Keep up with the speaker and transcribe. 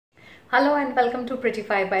Hello and welcome to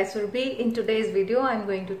Prettify by Surbhi. In today's video, I'm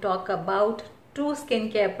going to talk about two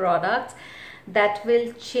skincare products that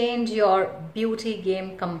will change your beauty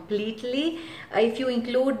game completely. If you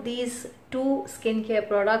include these two skincare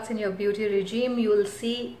products in your beauty regime, you will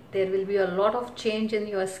see there will be a lot of change in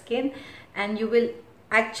your skin and you will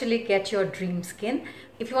actually get your dream skin.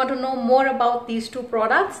 If you want to know more about these two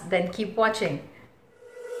products, then keep watching.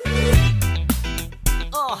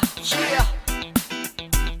 Yeah.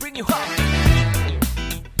 Bring you up.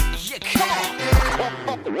 Yeah, come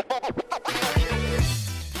on.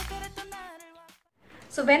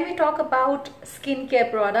 So when we talk about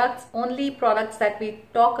skincare products, only products that we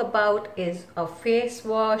talk about is a face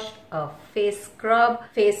wash, a face scrub,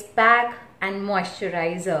 face pack and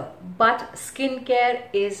moisturizer. But skincare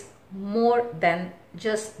is more than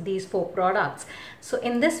just these four products. So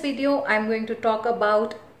in this video, I'm going to talk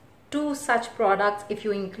about two such products. If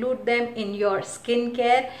you include them in your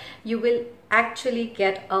skincare, you will actually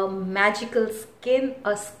get a magical skin,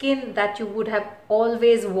 a skin that you would have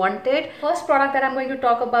always wanted. First product that I'm going to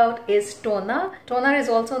talk about is toner. Toner is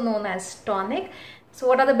also known as tonic. So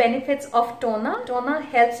what are the benefits of toner? Toner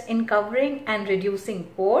helps in covering and reducing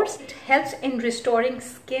pores. It helps in restoring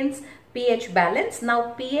skin's pH balance.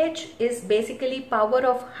 Now pH is basically power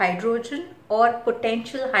of hydrogen or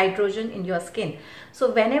potential hydrogen in your skin.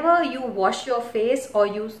 So whenever you wash your face or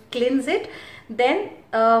you cleanse it, then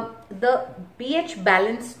the pH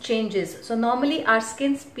balance changes. So normally our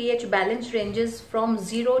skin's pH balance ranges from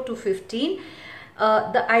 0 to 15.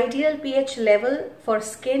 The ideal pH level for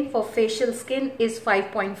skin, for facial skin, is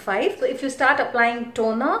 5.5. So if you start applying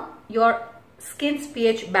toner, your skin's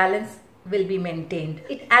pH balance will be maintained.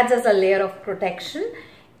 It adds as a layer of protection.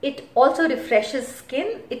 It also refreshes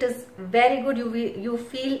skin. It is very good. You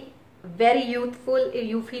feel very youthful,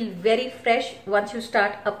 you feel very fresh once you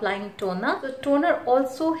start applying toner. So toner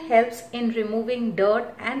also helps in removing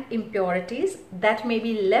dirt and impurities that may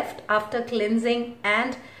be left after cleansing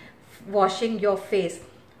and washing your face.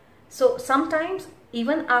 So sometimes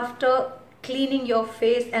even after cleaning your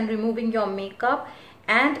face and removing your makeup,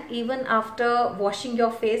 and even after washing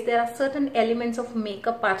your face, there are certain elements of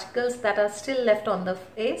makeup particles that are still left on the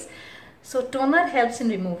face. So toner helps in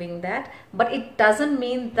removing that, but it doesn't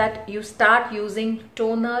mean that you start using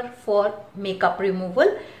toner for makeup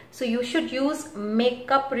removal. So you should use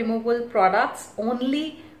makeup removal products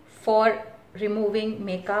only for removing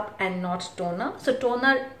makeup and not toner. So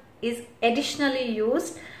toner is additionally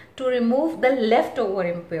used to remove the leftover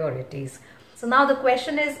impurities. So now the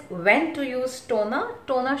question is when to use toner.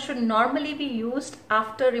 Toner should normally be used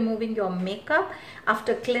after removing your makeup,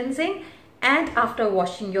 after cleansing and after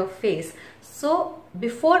washing your face. So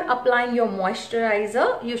before applying your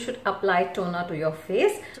moisturizer, you should apply toner to your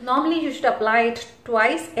face. So normally you should apply it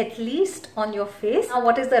twice at least on your face. Now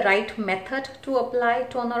what is the right method to apply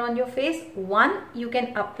toner on your face? One, you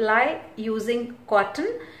can apply using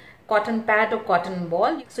cotton pad or cotton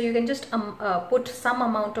ball. So you can just put some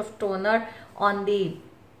amount of toner on the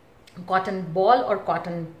cotton ball or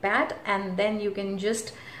cotton pad, and then you can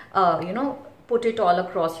just put it all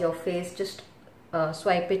across your face. Just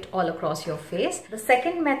swipe it all across your face. The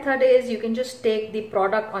second method is you can just take the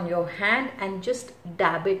product on your hand and just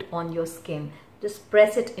dab it on your skin. Just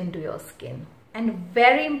press it into your skin. And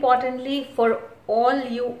very importantly, for all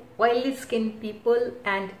you oily skin people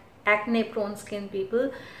and acne prone skin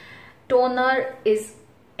people, toner is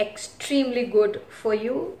extremely good for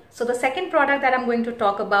you. So the second product that I'm going to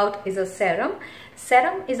talk about is a serum.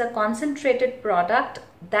 Serum is a concentrated product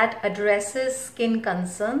that addresses skin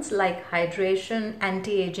concerns like hydration,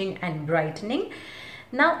 anti-aging and brightening.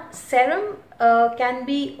 Now serum can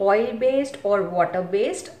be oil based or water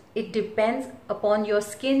based. It depends upon your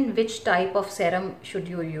skin which type of serum should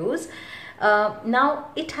you use. Now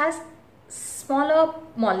it has smaller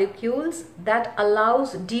molecules that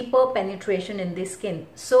allows deeper penetration in the skin.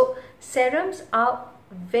 So serums are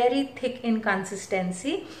very thick in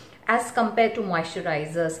consistency as compared to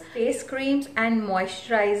moisturizers. Face creams and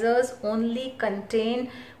moisturizers only contain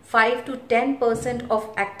 5 to 10% of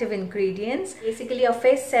active ingredients. Basically a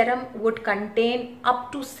face serum would contain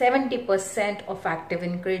up to 70% of active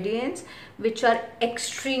ingredients, which are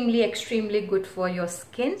extremely good for your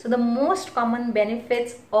skin. So the most common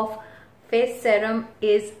benefits of face serum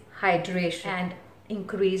is hydration and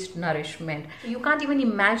increased nourishment. You can't even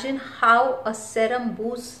imagine how a serum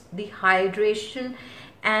boosts the hydration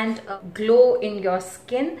and glow in your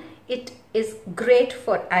skin. It is great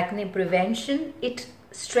for acne prevention. It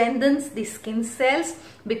strengthens the skin cells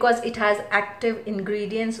because it has active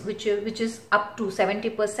ingredients which is up to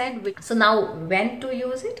 70%. So now when to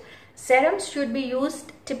use it? Serums should be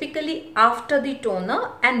used typically after the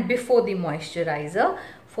toner and before the moisturizer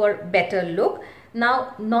for better look.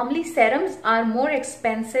 Now, normally serums are more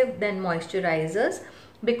expensive than moisturizers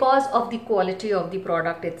because of the quality of the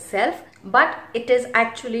product itself, but it is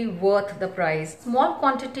actually worth the price. Small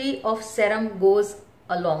quantity of serum goes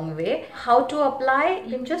a long way. How to apply?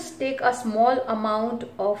 You can just take a small amount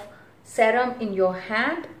of serum in your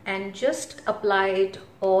hand and just apply it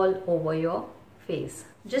all over your face.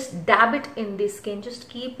 Just dab it in the skin, just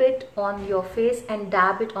keep it on your face and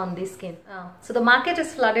dab it on the skin. So the market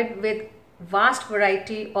is flooded with vast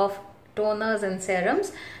variety of toners and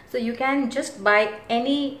serums, so you can just buy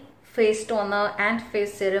any face toner and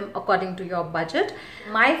face serum according to your budget.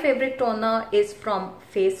 My favorite toner is from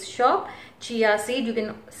Face Shop, Chia Seed. You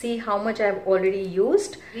can see how much I've already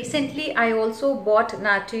used. Recently I also bought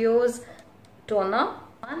Natio's toner.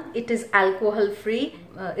 It is alcohol free.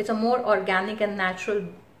 It's a more organic and natural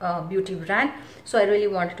beauty brand, so I really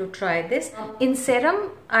wanted to try this. In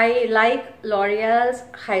serum, I like L'Oreal's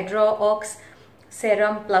Hydra Ox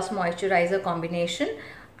serum plus moisturizer combination.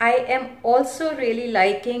 I am also really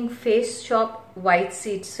liking Face Shop White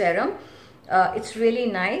Seed serum. It's really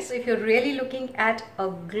nice. If you're really looking at a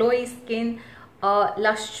glowy skin,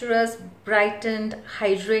 lustrous, brightened,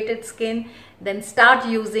 hydrated skin, then start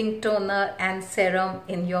using toner and serum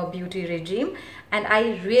in your beauty regime, and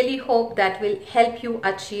I really hope that will help you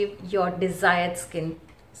achieve your desired skin.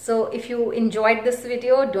 So if you enjoyed this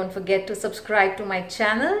video, don't forget to subscribe to my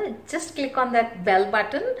channel. Just click on that bell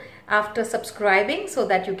button after subscribing so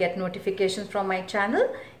that you get notifications from my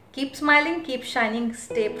channel. Keep smiling, keep shining,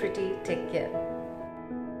 stay pretty, take care.